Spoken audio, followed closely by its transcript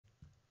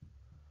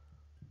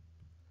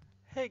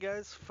Hey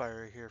guys,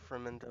 Fire here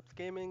from InDepth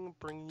Gaming,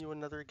 bringing you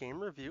another game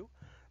review.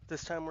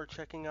 This time we're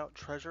checking out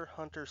Treasure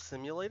Hunter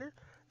Simulator.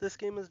 This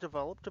game is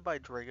developed by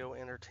Drago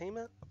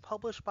Entertainment,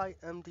 published by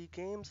MD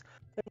Games,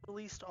 and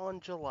released on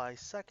July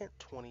 2nd,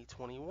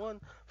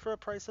 2021 for a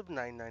price of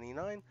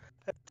 $9.99.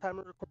 At the time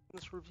of recording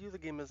this review, the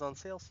game is on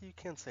sale, so you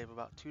can save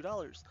about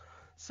 $2.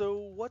 So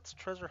what's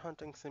Treasure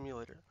Hunting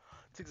Simulator?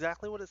 It's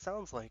exactly what it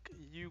sounds like.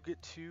 You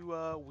get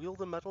to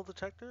wield a metal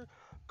detector,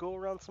 go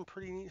around some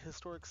pretty neat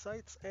historic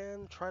sites,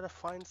 and try to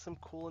find some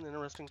cool and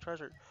interesting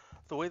treasure.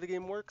 The way the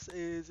game works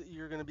is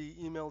you're going to be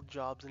emailed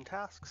jobs and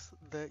tasks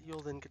that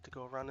you'll then get to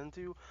go around and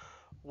do,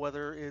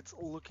 whether it's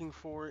looking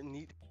for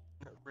neat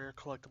rare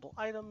collectible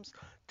items,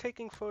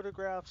 taking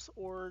photographs,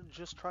 or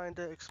just trying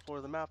to explore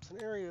the maps and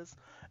areas.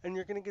 And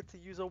you're going to get to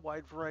use a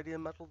wide variety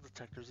of metal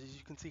detectors. As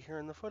you can see here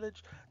in the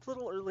footage, it's a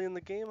little early in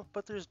the game,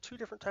 but there's two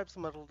different types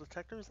of metal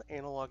detectors,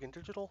 analog and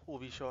digital. We'll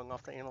be showing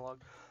off the analog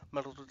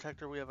metal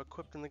detector we have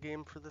equipped in the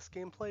game for this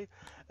gameplay,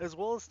 as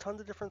well as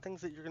tons of different things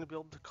that you're going to be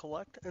able to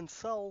collect and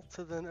sell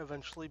to then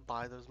eventually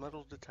buy those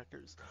metal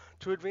detectors.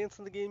 To advance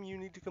in the game, you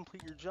need to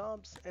complete your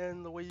jobs,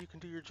 and the way you can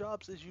do your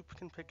jobs is you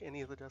can pick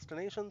any of the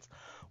destinations.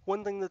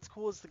 One thing that's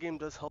cool is the game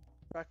does help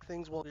track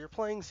things while you're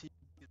playing, so you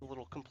see the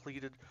little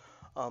completed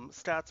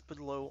stats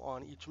below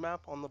on each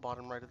map on the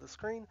bottom right of the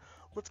screen.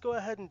 Let's go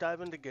ahead and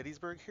dive into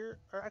Gettysburg here,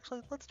 or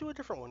actually let's do a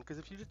different one, because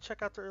if you did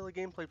check out the early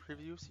gameplay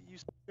previews, you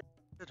said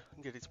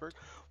Gettysburg.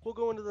 We'll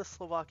go into the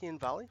Slovakian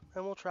Valley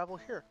and we'll travel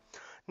here.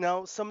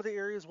 Now, some of the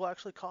areas will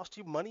actually cost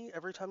you money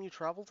every time you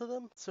travel to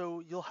them,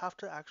 so you'll have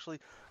to actually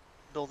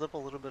build up a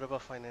little bit of a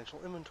financial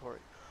inventory.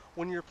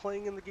 When you're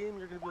playing in the game,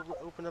 you're going to be able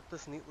to open up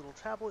this neat little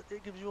tablet.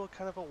 It gives you a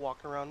kind of a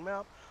walk around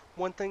map.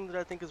 One thing that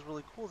I think is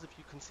really cool is if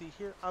you can see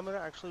here, I'm going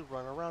to actually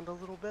run around a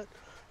little bit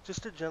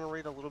just to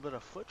generate a little bit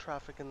of foot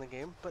traffic in the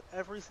game. But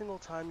every single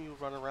time you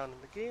run around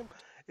in the game,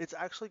 it's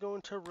actually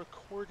going to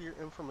record your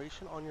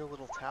information on your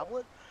little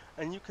tablet.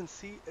 And you can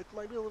see, it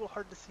might be a little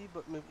hard to see,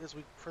 but maybe as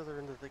we further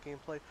into the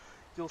gameplay,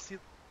 you'll see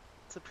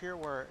up here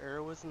where our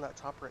arrow is in that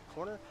top right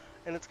corner,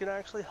 and it's going to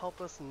actually help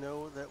us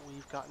know that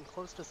we've gotten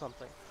close to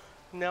something.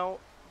 Now,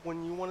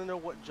 when you want to know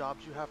what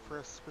jobs you have for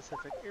a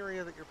specific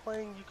area that you're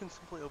playing, you can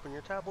simply open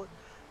your tablet,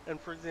 and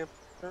for example,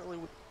 currently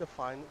we need to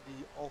find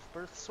the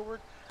Ulfberth sword,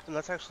 and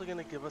that's actually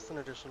going to give us an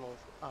additional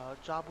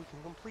job we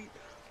can complete,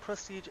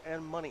 prestige,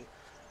 and money.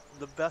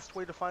 The best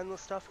way to find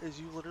this stuff is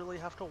you literally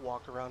have to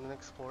walk around and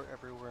explore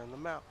everywhere in the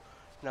map.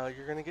 Now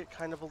you're going to get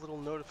kind of a little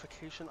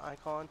notification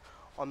icon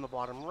on the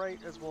bottom right,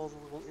 as well as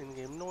a little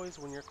in-game noise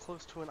when you're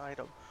close to an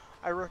item.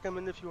 I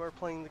recommend if you are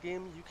playing the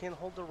game, you can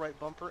hold the right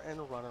bumper and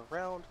run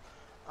around.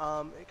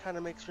 It kind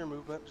of makes your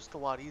movement just a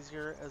lot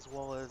easier, as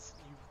well as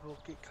you will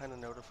get kind of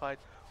notified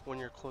when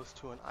you're close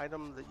to an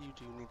item that you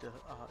do need to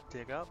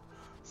dig up.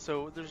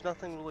 So there's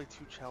nothing really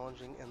too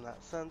challenging in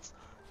that sense.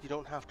 You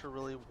don't have to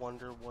really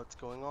wonder what's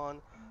going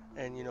on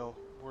and,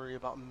 worry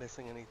about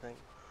missing anything.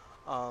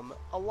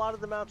 A lot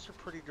of the maps are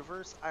pretty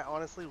diverse. I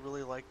honestly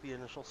really like the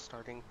initial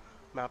starting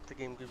map the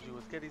game gives you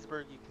with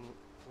Gettysburg. You can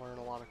learn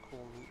a lot of cool,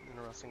 neat,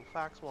 interesting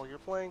facts while you're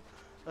playing,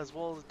 as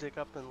well as dig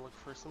up and look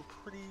for some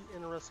pretty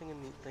interesting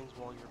and neat things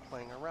while you're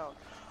playing around.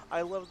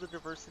 I love the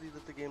diversity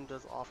that the game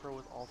does offer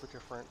with all the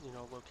different,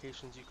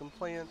 locations you can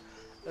play in,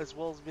 as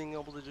well as being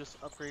able to just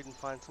upgrade and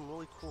find some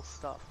really cool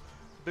stuff.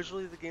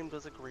 Visually, the game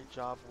does a great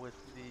job with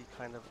the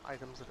kind of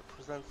items that it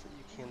presents that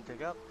you can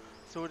dig up,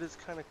 so it is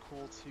kind of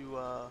cool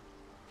to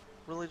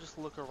really just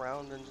look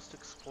around and just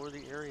explore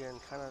the area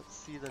and kind of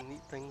see the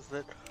neat things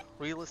that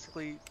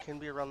realistically can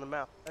be around the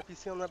map. If you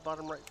see on that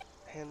bottom right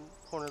hand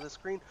corner of the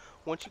screen,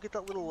 once you get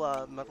that little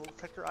metal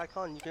detector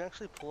icon, you can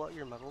actually pull out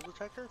your metal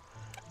detector,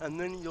 and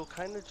then you'll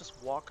kind of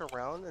just walk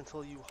around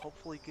until you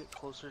hopefully get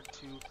closer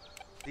to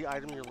the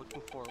item you're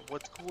looking for.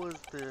 What's cool is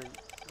the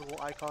little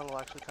icon will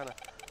actually kind of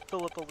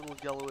fill up a little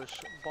yellowish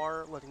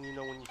bar letting you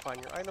know when you find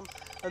your item,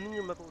 and then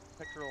your metal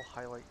detector will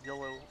highlight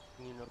yellow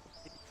and you know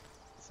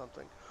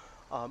something.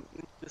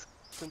 Just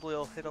simply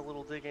I'll hit a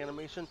little dig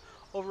animation.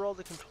 Overall,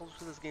 the controls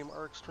for this game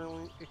are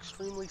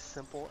extremely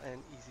simple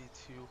and easy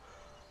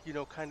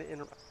to, kind of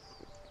interact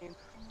with the game.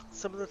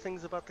 Some of the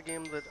things about the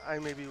game that I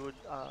maybe would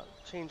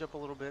change up a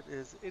little bit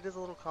is it is a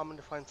little common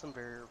to find some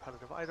very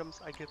repetitive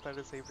items. I get that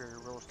is a very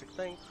realistic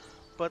thing,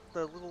 but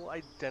the little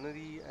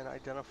identity and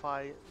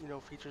identify,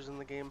 features in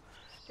the game,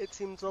 it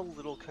seems a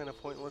little kind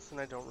of pointless, and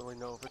I don't really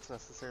know if it's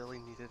necessarily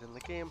needed in the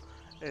game.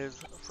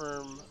 Is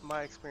from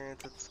my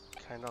experience, it's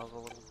kind of a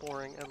little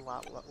boring and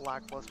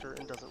lackluster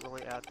and doesn't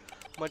really add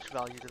much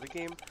value to the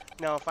game.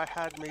 Now, if I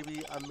had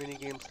maybe a mini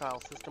game style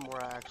system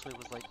where I actually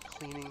was like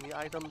cleaning the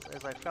items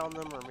as I found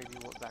them, or maybe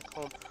went back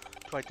home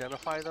to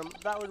identify them,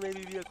 that would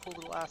maybe be a cool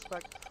little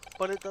aspect,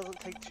 but it doesn't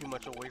take too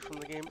much away from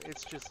the game.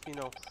 It's just,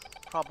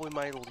 probably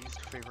my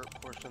least favorite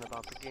portion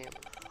about the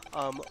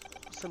game.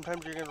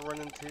 Sometimes you're going to run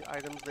into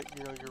items that,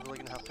 you're really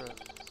going to have to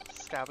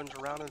scavenge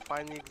around and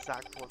find the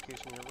exact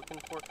location you're looking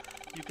for.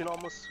 You can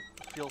almost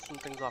feel some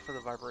things off of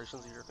the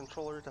vibrations of your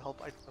controller to help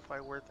identify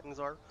where things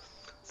are.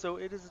 So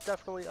it is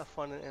definitely a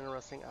fun and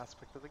interesting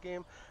aspect of the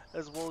game,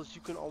 as well as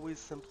you can always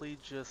simply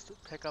just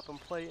pick up and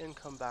play and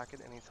come back at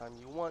any time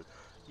you want.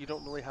 You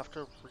don't really have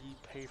to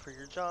repay for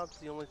your jobs.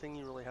 The only thing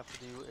you really have to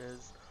do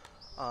is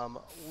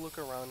look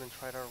around and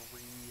try to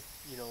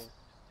you know,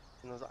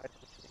 in those items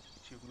in case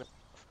you've missed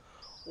stuff.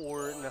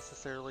 Or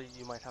necessarily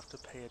you might have to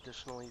pay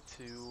additionally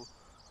to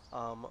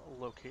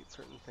locate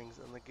certain things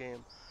in the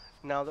game.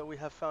 Now that we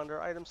have found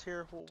our items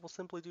here, what we'll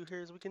simply do here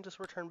is we can just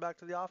return back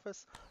to the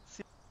office,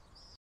 see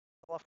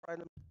all of our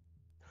items,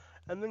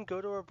 and then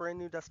go to a brand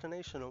new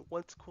destination.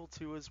 What's cool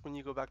too is when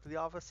you go back to the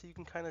office, you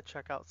can kind of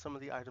check out some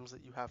of the items that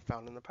you have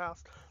found in the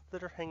past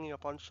that are hanging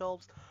up on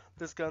shelves.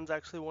 This gun's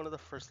actually one of the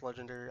first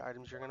legendary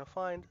items you're going to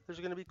find. There's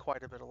going to be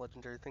quite a bit of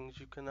legendary things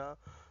you can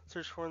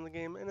search for in the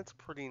game, and it's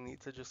pretty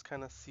neat to just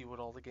kind of see what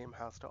all the game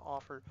has to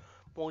offer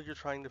while you're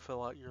trying to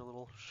fill out your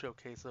little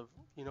showcase of,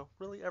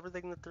 really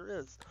everything that there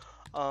is.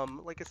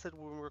 Like I said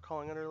when we were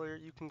calling it earlier,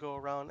 you can go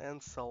around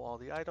and sell all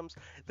the items.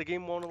 The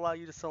game won't allow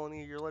you to sell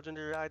any of your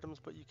legendary items,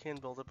 but you can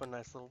build up a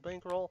nice little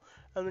bankroll,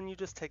 and then you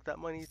just take that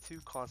money to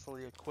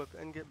constantly equip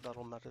and get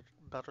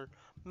better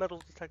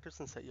metal detectors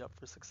and set you up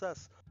for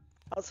success.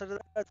 Outside of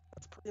that,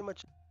 that's pretty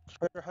much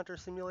Treasure Hunter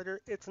Simulator.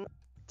 It's not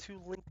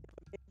too lengthy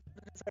of a game,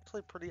 but it is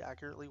actually pretty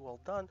accurately well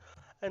done,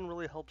 and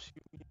really helps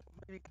you,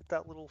 maybe get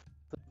that little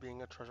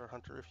being a treasure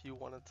hunter if you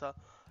wanted to,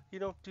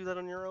 do that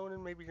on your own,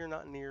 and maybe you're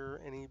not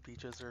near any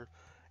beaches or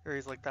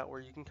areas like that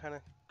where you can kind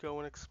of go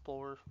and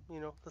explore,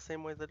 the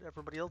same way that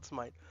everybody else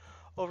might.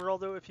 Overall,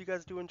 though, if you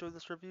guys do enjoy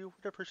this review,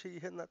 we'd appreciate you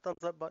hitting that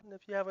thumbs up button.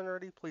 If you haven't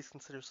already, please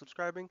consider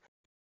subscribing.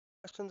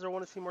 Questions or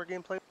want to see more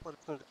gameplay, let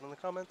us know down in the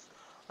comments.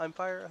 I'm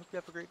Fire. I hope you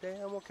have a great day,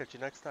 and we'll catch you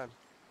next time.